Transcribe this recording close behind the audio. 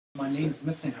My name's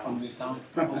missing from the down,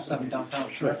 07 downtown.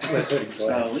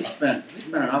 So we spent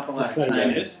an awful lot of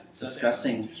time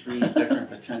discussing three different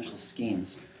potential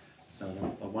schemes. So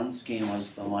the one scheme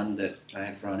was the one that I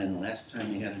had brought in last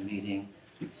time we had a meeting.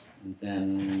 And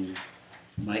then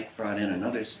Mike brought in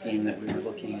another scheme that we were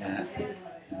looking at.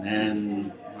 And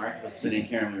then Mark was sitting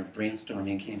here and we were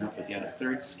brainstorming and came up with yet a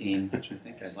third scheme, which I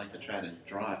think I'd like to try to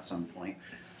draw at some point.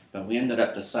 But we ended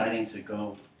up deciding to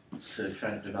go to try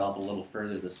to develop a little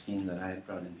further the scheme that I had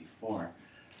brought in before.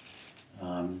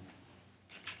 And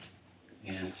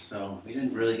so we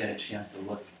didn't really get a chance to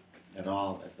look at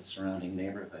all at the surrounding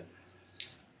neighborhood.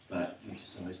 But we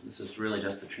just always, this is really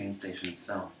just the train station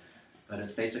itself. But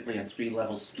it's basically a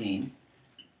three-level scheme.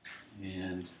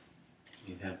 And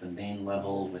you have the main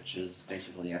level, which is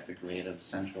basically at the grade of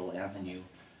Central Avenue.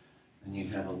 And you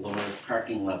have a lower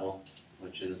parking level,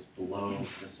 which is below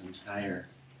this entire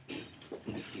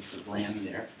piece of land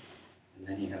there. And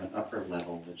then you have an upper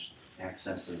level, which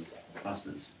accesses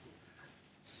buses.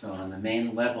 So on the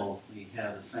main level, we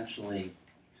have essentially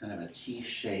kind of a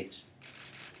T-shaped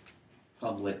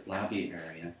public lobby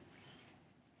area.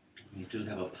 We do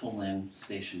have a pull-in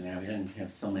station there. We didn't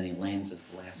have so many lanes as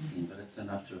the last scheme, but it's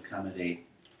enough to accommodate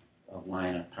a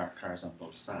line of parked cars on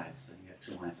both sides. So you have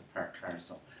two lines of parked cars.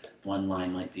 So one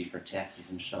line might be for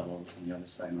taxis and shuttles, and the other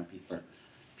side might be for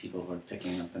people who are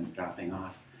picking up and dropping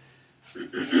off.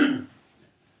 And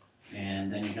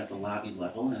then you have the lobby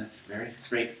level, and it's very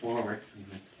straightforward. We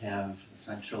would have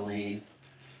essentially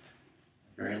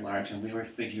very large, and we were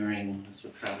figuring this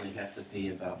would probably have to be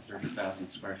about 30,000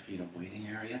 square feet of waiting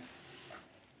area.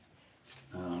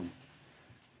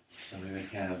 So we would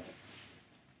have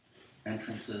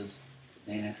entrances,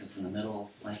 main entrance in the middle,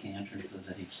 flanking entrances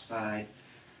at each side,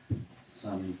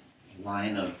 some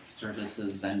line of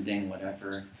services, vending,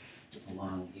 whatever,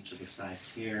 along each of the sides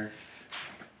here,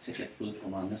 ticket booth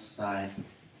along this side.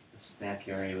 This back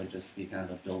area would just be kind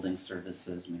of a building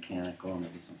services, mechanical,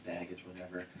 maybe some baggage,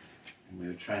 whatever. And we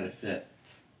would try to fit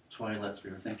toilets. We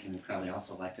were thinking we'd probably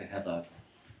also like to have a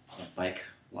bike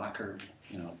locker,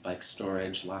 bike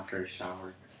storage, locker,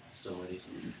 shower facilities,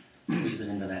 and squeeze it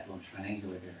into that little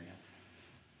triangular area.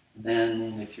 And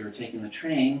then if you're taking the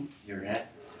train, you're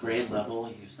at grade level,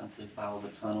 you simply follow the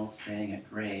tunnel staying at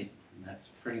grade, and that's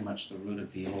pretty much the route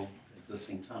of the old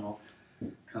existing tunnel.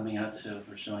 Coming out to,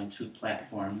 we're showing two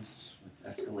platforms with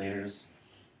escalators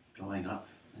going up,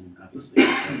 and obviously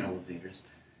elevators.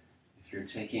 If you're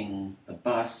taking the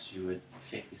bus, you would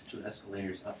take these two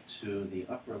escalators up to the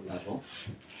upper level,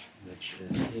 which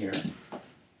is here.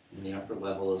 And the upper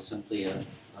level is simply a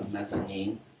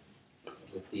mezzanine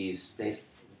with the space.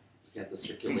 You got the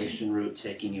circulation route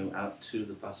taking you out to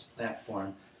the bus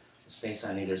platform. The space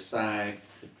on either side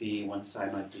could be, one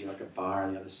side might be like a bar,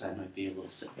 the other side might be a little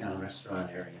sit-down restaurant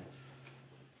area.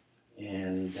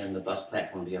 And then the bus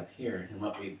platform will be up here. And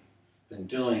what we've been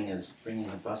doing is bringing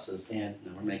the buses in.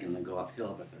 Now we're making them go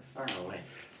uphill, but they're far away.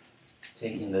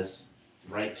 Taking this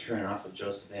right turn off of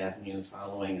Joseph Avenue,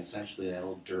 following essentially that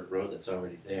old dirt road that's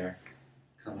already there,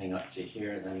 coming up to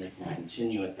here, then they can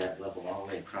continue at that level all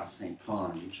the way across St.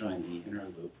 Paul and join the inner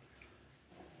loop.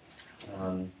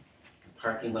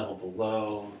 Parking level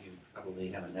below, you probably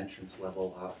have an entrance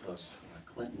level off of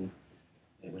Clinton.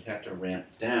 It would have to ramp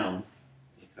down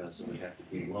because it would have to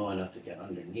be low enough to get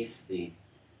underneath the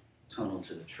tunnel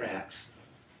to the tracks,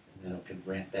 and then it could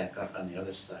ramp back up on the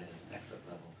other side as an exit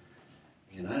level.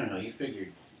 And I don't know, you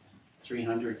figured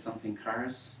 300 something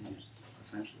cars, it's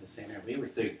essentially the same area. We were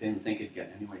didn't think it'd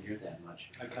get anywhere near that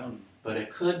much. I counted. But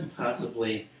it could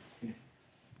possibly,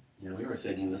 we were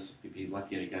thinking this would be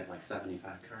lucky to get like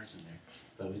 75 cars in there,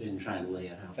 but we didn't try to lay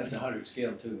it out. That's 100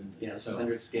 scale too. Yeah, it's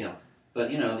 100 scale.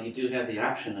 But you do have the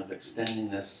option of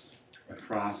extending this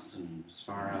across and as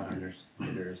far out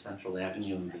under Central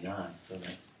Avenue and beyond, so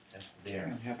that's there.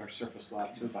 And we have our surface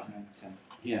lot too behind us.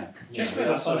 Yeah. Just We for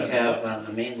the also fun of have it. on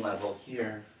the main level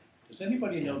here. Does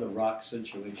anybody know the rock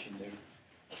situation there?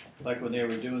 Like when they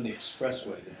were doing the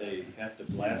expressway, did they have to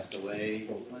blast away?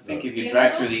 I think if you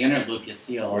drive through the inner loop, you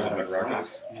see a lot of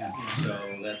rocks. Yeah.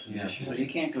 So that's an issue. So you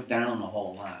can't go down a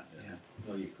whole lot. Yeah.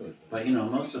 Well, you could. But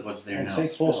most of what's there And now St.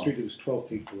 is Paul fill. Street is 12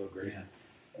 feet below grade. Yeah.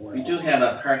 We do have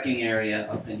a parking area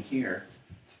up in here.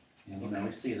 And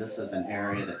we see this as an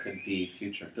area that could be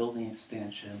future building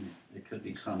expansion. It could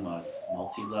become a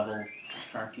multi-level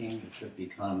parking. It could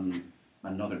become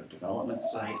another development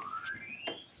site.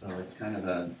 So it's kind of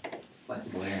a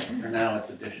flexible area. For now,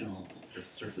 it's additional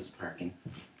just surface parking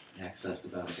accessed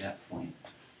about at that point.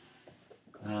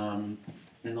 And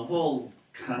the whole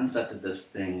concept of this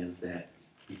thing is that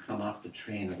you come off the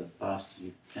train or the bus,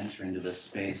 you enter into this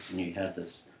space, and you have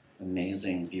this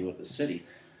amazing view of the city.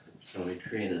 So we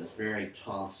created this very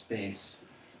tall space,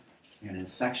 and in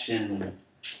section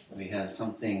we have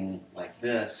something like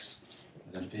this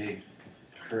with a big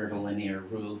curvilinear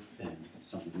roof and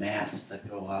some masts that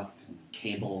go up and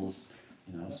cables,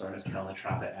 you know, sort of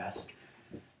Calatrava-esque.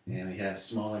 And we have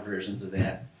smaller versions of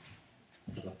that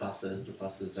for the buses. The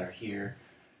buses are here,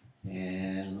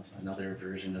 and another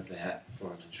version of that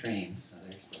for the trains. So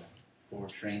there's the 4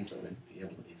 trains that would be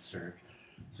able to be served.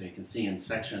 So you can see in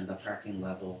section the parking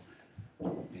level,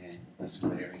 and this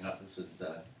glaring up, this is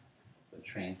the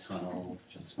train tunnel,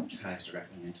 just ties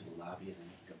directly into the lobby, and then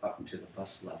you go up to the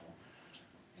bus level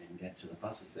and get to the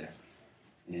buses there.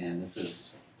 And this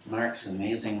is Mark's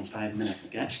amazing 5-minute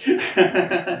sketch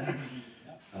of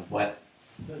what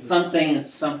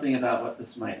something about what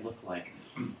this might look like.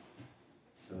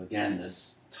 So again,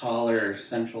 this taller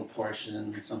central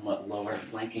portion, somewhat lower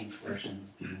flanking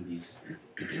portions being these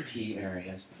T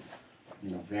areas.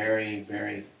 You know, very,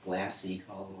 very glassy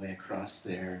all the way across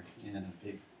there, and a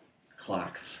big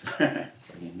clock,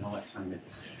 so you know what time it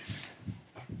is.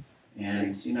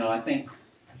 And you know, I think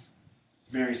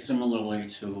very similarly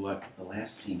to what the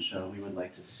last team showed, we would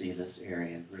like to see this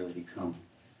area really become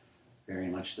very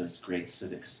much this great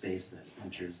civic space that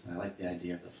enters. I like the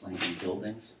idea of the flanking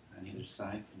buildings on either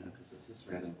side, you know, because this is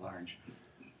rather large.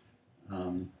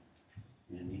 And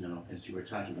you know, as you were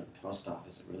talking about the post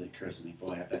office, it really occurs to me,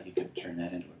 boy, I bet you could turn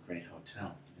that into a great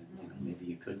hotel. And you know, maybe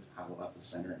you could hollow out the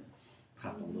center and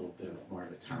pop a little bit more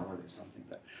of a tower or something,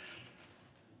 but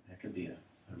that could be a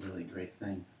really great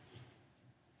thing.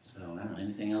 So, I don't know,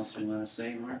 anything else we want to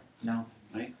say, Mark? No.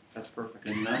 Mike? That's perfect.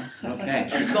 Good enough? Okay.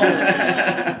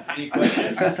 Any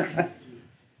questions?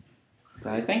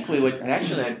 But I think we would,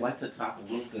 actually, I'd like to talk a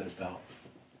little bit about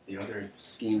the other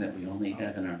scheme that we only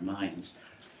have in our minds.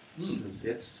 Because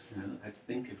it's, I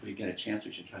think if we get a chance,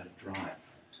 we should try to draw it.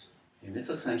 And it's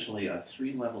essentially a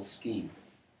 3-level scheme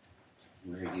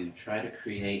where you try to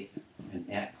create an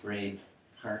at-grade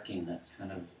parking that's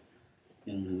kind of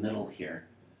in the middle here,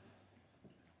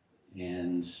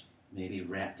 and maybe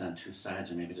wrapped on 2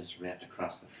 sides, or maybe just wrapped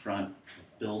across the front of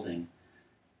the building.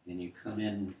 And you come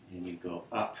in and you go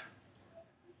up,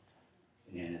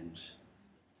 and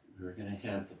we're going to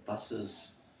have the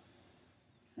buses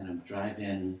kind of drive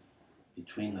in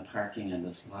between the parking and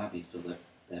this lobby, so that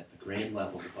at the grade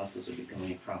level the buses would be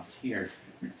going across here,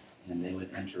 and they would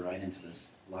enter right into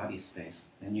this lobby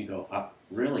space. Then you go up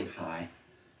really high,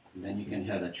 and then you can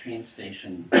have a train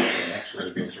station that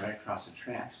actually goes right across the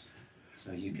tracks.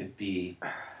 So you could be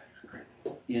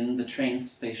in the train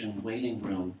station waiting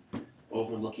room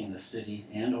overlooking the city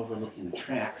and overlooking the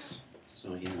tracks.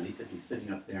 So you know, you could be sitting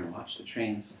up there and watch the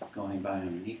trains going by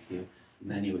underneath you, and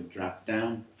then you would drop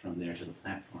down from there to the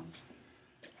platforms.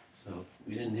 So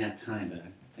we didn't have time, but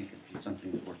I think it'd be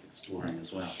something that's worth exploring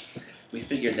as well. We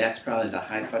figured that's probably the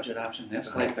high budget option.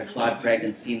 That's like the Claude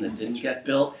Bragdon scheme that didn't get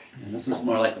built, and this is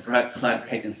more like the Claude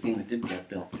Bragdon scheme that did get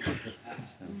built.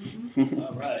 So.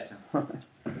 All right.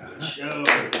 Good show. All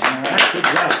right, good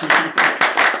job.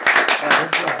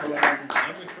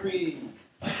 Number 3.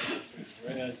 Right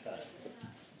on time.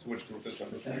 So which group is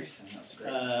number 3? That's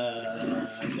great. I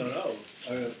don't know.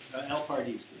 Al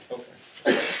Pardee's group.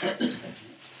 Okay.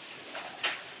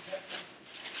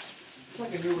 It's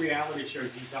like a new reality show,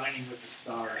 Designing with the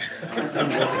Stars.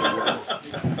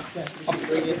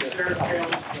 Sarah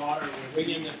Palin's daughter was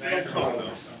Bringing the back home.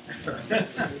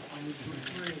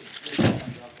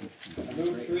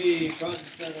 Number 3, front and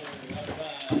center.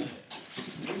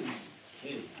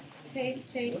 Tape.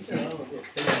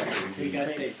 We got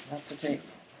tape. Lots of tape.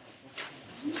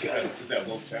 Is that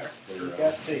low check? Or, We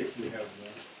got tape. we have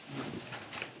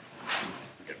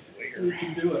We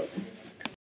can do it.